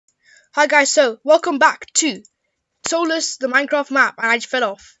Hi guys, so welcome back to Soulless, the Minecraft map, and I just fell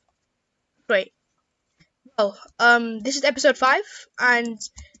off. Great. Well, this is episode 5, and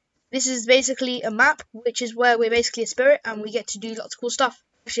this is basically a map, which is where we're basically a spirit, and we get to do lots of cool stuff.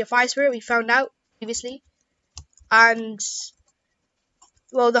 Actually, a fire spirit, we found out previously, and,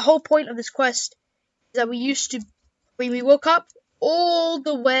 well, the whole point of this quest is that we woke up all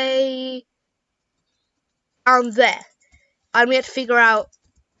the way down there, and we had to figure out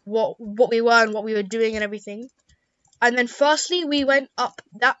what we were and what we were doing and everything. And then firstly we went up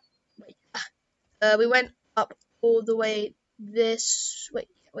that we went up all the way this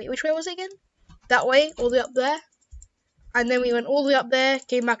which way was it again? That way, all the way up there. And then we went all the way up there,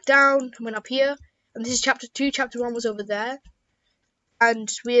 came back down, went up here, and this is chapter 2. Chapter 1 was over there.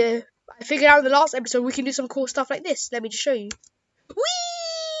 And I figured out in the last episode we can do some cool stuff like this. Let me just show you.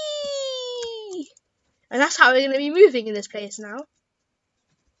 Whee! And that's how we're gonna be moving in this place now.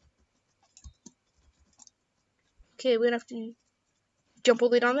 Okay, we're gonna have to jump all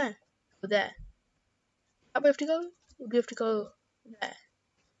the way down there. Or there. How do we have to go? Or do we have to go there?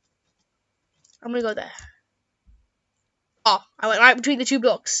 I'm gonna go there. Oh, I went right between the two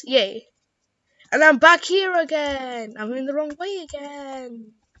blocks. Yay. And I'm back here again. I'm in the wrong way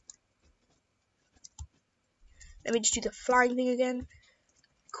again. Let me just do the flying thing again.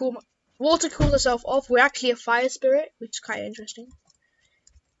 Cool. Water cools herself off. We're actually a fire spirit, which is quite interesting.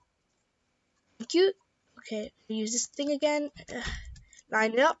 Thank you. Okay, use this thing again.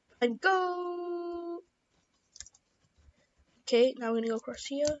 Line it up and go. Okay, now we're gonna go across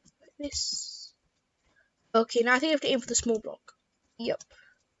here like this. Okay, now I think we have to aim for the small block. Yep.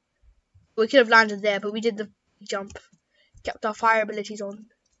 We could have landed there, but we did the jump. Kept our fire abilities on.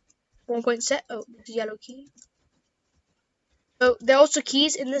 1 point set. Oh, this is yellow key. So there are also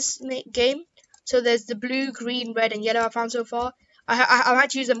keys in this game. So there's the blue, green, red, and yellow I found so far. I had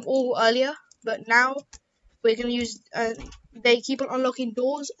to use them all earlier, but now we're gonna use. They keep on unlocking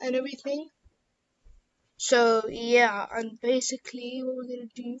doors and everything. So yeah, and basically what we're gonna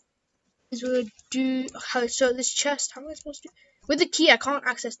do is we're gonna do. So this chest. How am I supposed to? With the key, I can't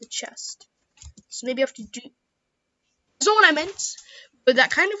access the chest. So maybe I have to do. That's not what I meant, but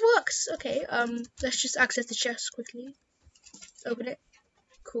that kind of works. Okay. Let's just access the chest quickly. Open it.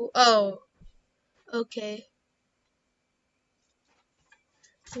 Cool. Oh. Okay.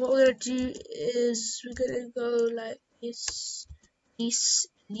 So what we're gonna do is we're gonna go like this,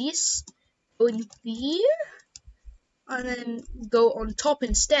 go in here, and then go on top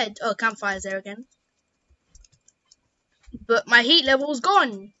instead. Oh, campfire's there again. But my heat level's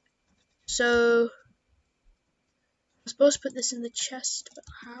gone. So I'm supposed to put this in the chest, but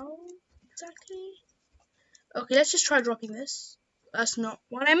how exactly? Okay, let's just try dropping this. That's not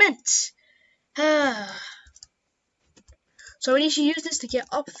what I meant. So we need to use this to get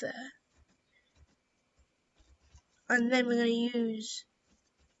up there. And then we're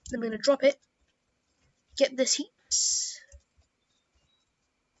gonna drop it. Get this heat.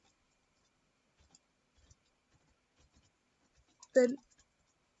 Then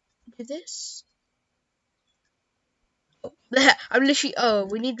do this. Oh, there. I'm literally. Oh,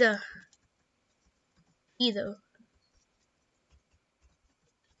 we need the key though.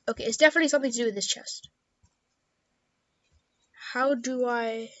 Okay, it's definitely something to do with this chest. How do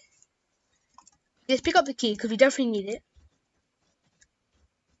I? Let's pick up the key because we definitely need it.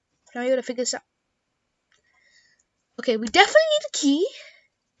 Now we gotta figure this out. Okay, we definitely need a key,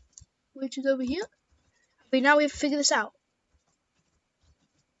 which is over here. But now we have to figure this out.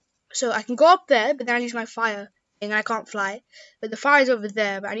 So I can go up there, but then I use my fire and I can't fly. But the fire is over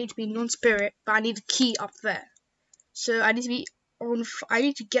there, but I need to be non-spirit, but I need a key up there. So I need to be on. I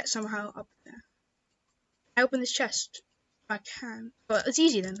need to get somehow up there. I open this chest. I can. But it's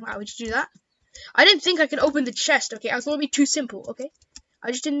easy then. Why would you do that? I didn't think I could open the chest. Okay, I thought it'd be too simple. Okay,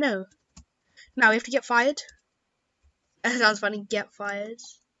 I just didn't know. Now we have to get fired. That sounds funny. Get fired.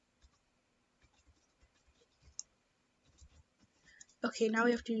 Okay, now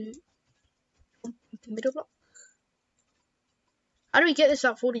we have to jump into the middle block. How do we get this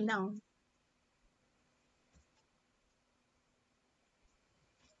without falling down?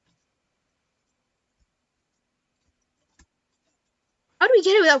 How do we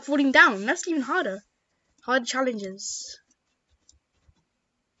get it without falling down? That's even harder. Hard challenges.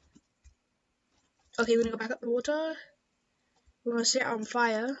 Okay, we're gonna go back up the water. We're gonna set it on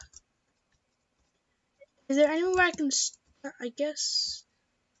fire. Is there anywhere I can start? I guess.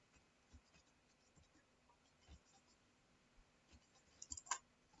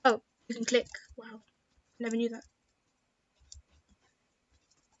 Oh, you can click. Wow, never knew that.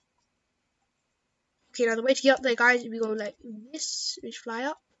 Okay, now the way to get up there, guys, we go like this. We fly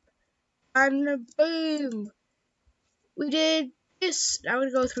up, And boom! We did this. Now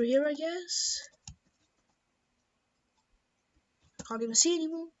we're gonna go through here, I guess. I can't even see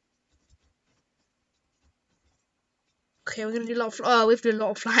anymore. Okay, we're gonna do a lot of oh, we have to do a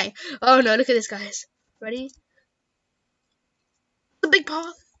lot of flying. Oh no, look at this, guys. Ready? The big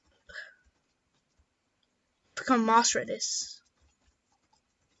path. Become master at this.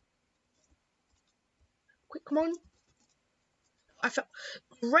 Quick, come on. I felt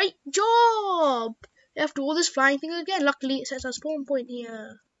great job. After all this flying thing again, luckily it sets our spawn point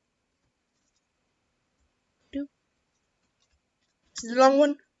here. This is the long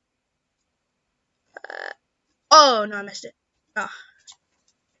one. Oh no, I missed it. Ah.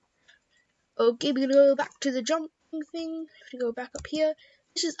 Okay, we're gonna go back to the jumping thing. Have to go back up here.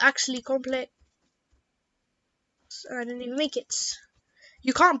 This is actually complex. I didn't even make it.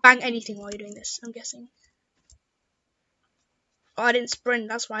 You can't bang anything while you're doing this, I'm guessing. Oh, I didn't sprint.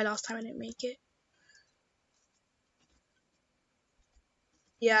 That's why last time I didn't make it.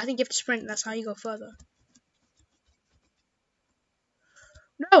 Yeah, I think you have to sprint. That's how you go further.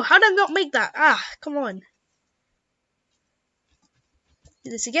 No, how did I not make that? Ah, come on.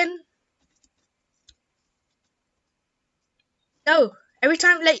 Do this again. No, every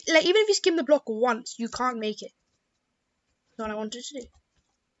time, like even if you skim the block once, you can't make it. That's what I wanted to do.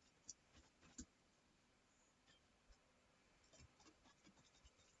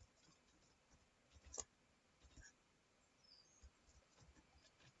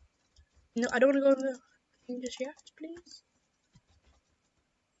 No, I don't want to go in the thing just yet, please.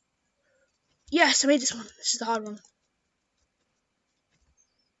 Yes, I made this one. This is the hard one.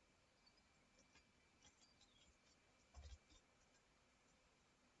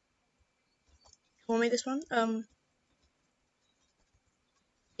 I want to make this one.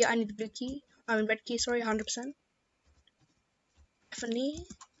 Yeah, I need the blue key. I mean red key. Sorry, 100%. Definitely.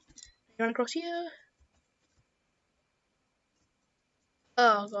 Run across here.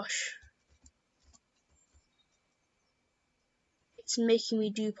 Oh gosh. It's making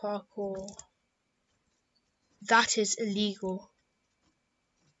me do parkour. That is illegal.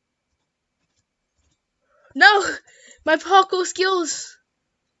 No! My parkour skills!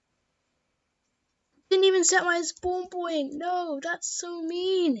 Didn't even set my spawn point. No, that's so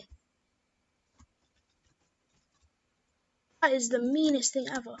mean. That is the meanest thing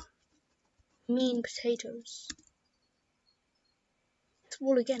ever. Mean potatoes. It's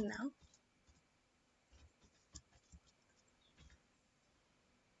wall again now.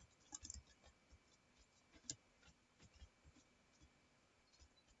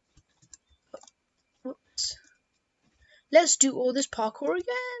 Whoops. Let's do all this parkour again.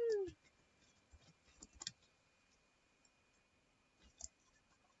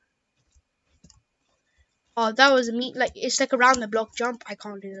 Oh, that was a mean. Like it's like around the block jump. I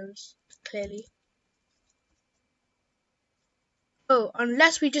can't do those clearly. Oh,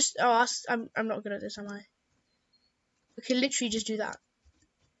 unless we just. Oh, I'm not good at this, am I? We can literally just do that.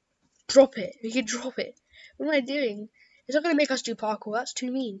 Drop it. We can drop it. What am I doing? It's not gonna make us do parkour. That's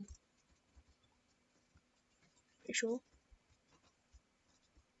too mean. Pretty sure.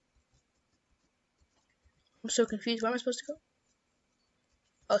 I'm so confused. Where am I supposed to go?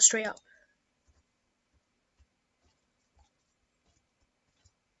 Oh, straight up.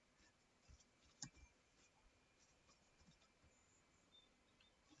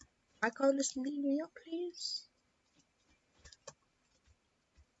 I can't just leave me up, please.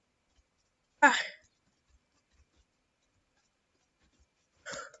 Ah.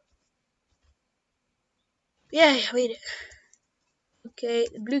 Yeah, I made it. Okay,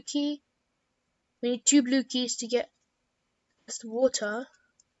 the blue key. We need 2 blue keys to get the water.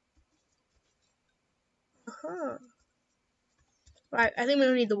 Right, I think we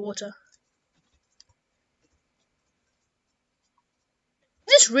don't need the water.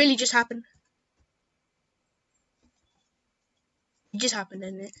 Did this really just happen? It just happened,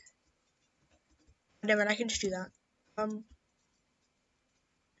 didn't it? Never mind, I can just do that.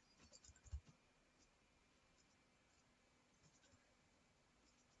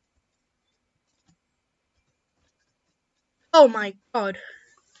 Oh my god.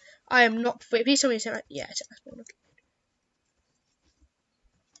 I am not. Wait, please tell me to set my. Yeah, I set my spawn.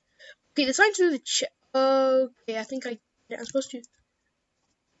 Okay, they're trying to do the check. Okay, I think I'm supposed to get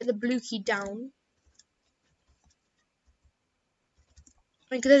the blue key down.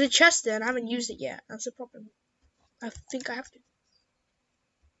 I mean, because there's a chest there and I haven't used it yet. That's the problem. I think I have to.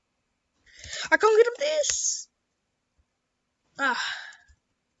 I can't get up this. Ah.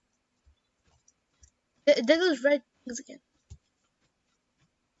 There's those red things again.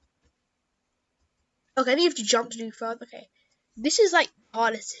 Okay, I think you have to jump to do further. Okay. This is like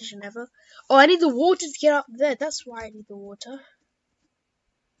Hardest decision ever. Oh, I need the water to get up there. That's why I need the water.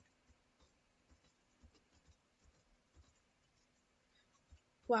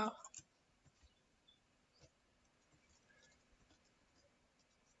 Wow.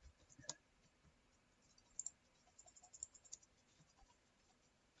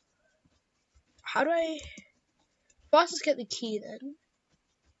 How do I... First, let's get the key then.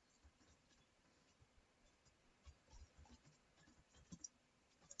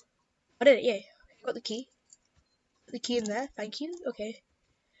 I did it, yeah. Got the key. Put the key in there. Thank you. Okay.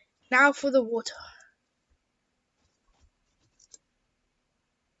 Now for the water.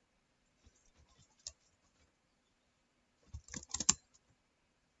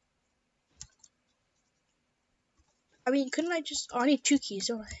 I mean, couldn't I just... Oh, I need 2 keys,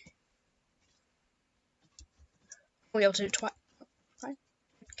 don't I? I'll be able to do it twice. Fine.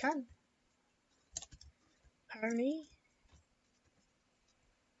 I can. Apparently.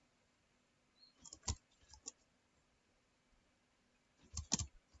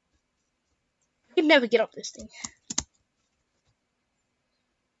 I can never get up this thing.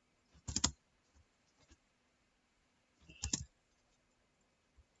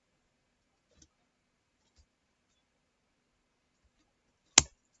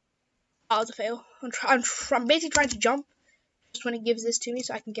 Oh, it's a fail. I'm basically trying to jump just when it gives this to me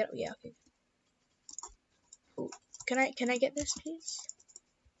so I can get up. Yeah, okay. Ooh. Can I get this, please?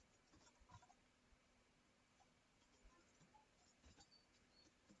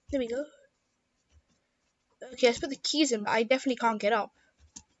 There we go. Okay, let's put the keys in, but I definitely can't get up.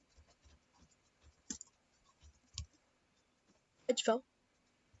 I just fell.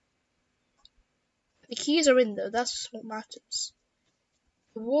 The keys are in though, that's what matters.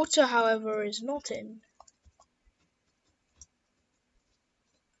 The water, however, is not in.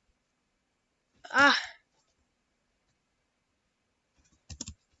 Ah!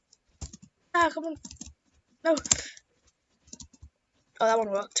 Ah, come on. No. Oh, that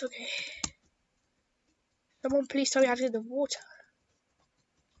one worked, okay. Someone please tell me how to get the water.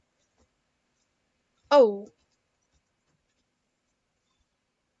 Oh.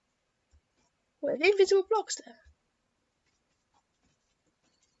 Wait, are there invisible blocks there?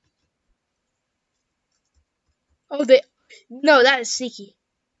 Oh, they... No, that is sneaky.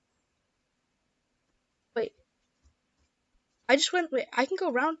 Wait. I just went... Wait, I can go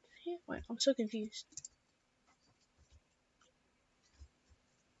around here? Wait, I'm so confused.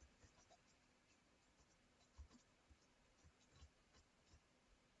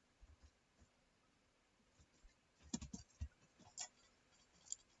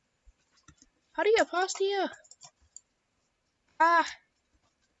 How do you get past here? Ah!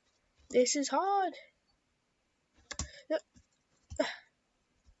 This is hard.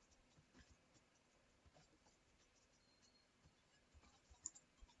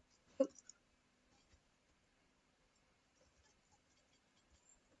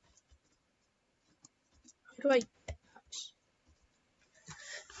 How do I...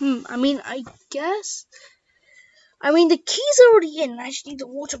 I mean, I guess... I mean, the keys are already in. I just need the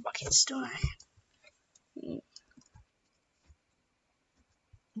water buckets, don't I?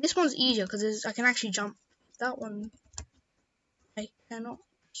 This one's easier because I can actually jump. That one, I cannot.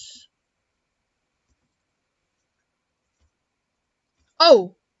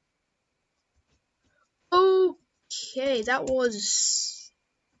 Oh! Okay, that was...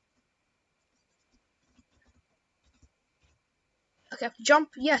 Okay, I have to jump.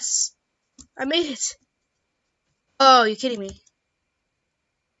 Yes! I made it! Oh, you're kidding me.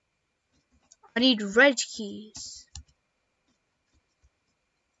 I need red keys.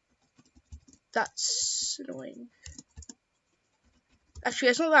 That's annoying. Actually,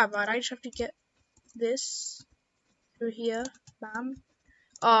 it's not that bad. I just have to get this through here. Bam.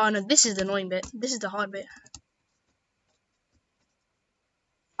 Oh no, this is the annoying bit. This is the hard bit.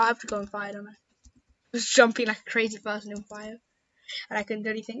 I have to go on fire, don't I? Just jumping like a crazy person in fire. And I couldn't do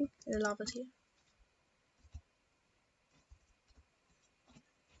anything. The lava's here.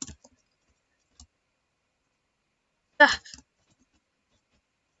 Ah!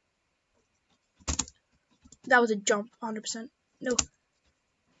 That was a jump, 100%. No.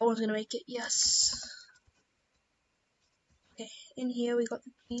 I was gonna make it. Yes. Okay, in here we got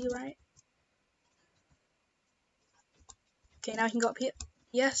the key, right? Okay, now I can go up here.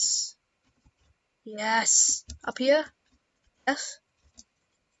 Yes. Yes. Up here. Yes.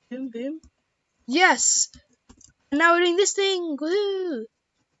 Boom, boom. Yes. And now we're doing this thing. Woo!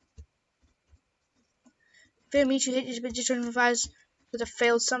 Fear me to hit this bitch revives with a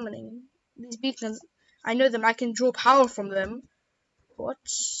failed summoning. These beacons, I know them. I can draw power from them. What?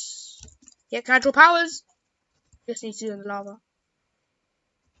 Yeah, can I draw powers? Just need to do in the lava.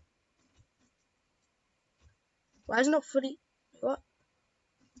 Why is it not fully? What?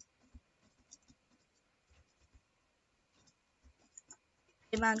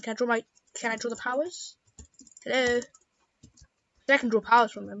 Hey man, can I draw the powers? Hello? I can draw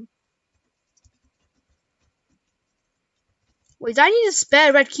powers from them. Wait, do I need a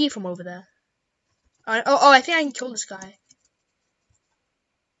spare red key from over there? Oh, I think I can kill this guy.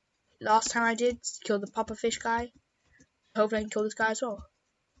 Last time I did, kill the puffer fish guy. Hopefully I can kill this guy as well.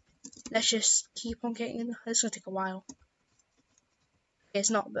 Let's just keep on getting in. It's gonna take a while. It's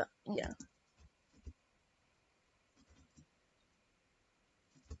not, but yeah.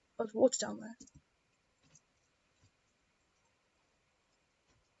 Oh, there's water down there.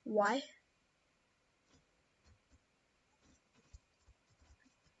 Why?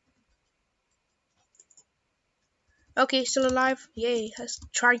 Okay, still alive. Yay, let's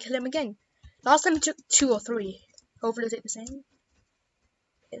try and kill him again. Last time it took 2 or 3. Hopefully it'll take the same.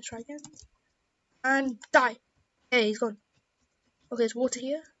 Okay, let's try again. And die. Hey, he's gone. Okay, there's water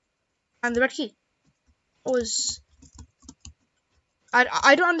here. And the red key. Was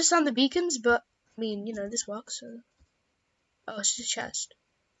I don't understand the beacons, but I mean, you know, this works. So. Oh, it's just a chest.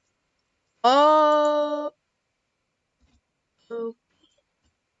 Oh.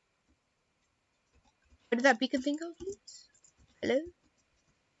 Where did that beacon thing go, please? Hello?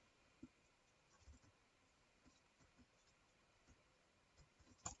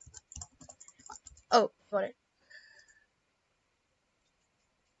 Oh, got it.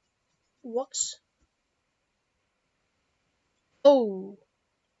 What? Oh.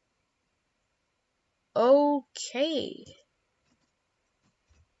 Okay.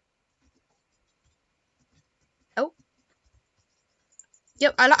 Oh.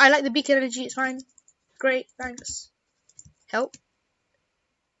 Yep, I like the beacon energy. It's fine. Great, thanks. Help.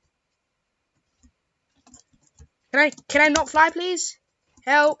 Can I not fly, please?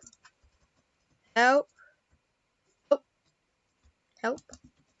 Help. Help. Oh. Help.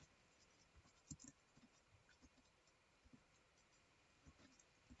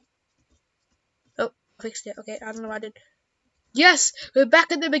 Oh, I fixed it. Okay, I don't know what I did. Yes, we're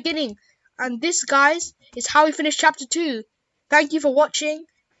back at the beginning. And this, guys, is how we finish chapter 2. Thank you for watching.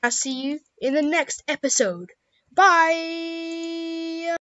 I'll see you in the next episode. Bye!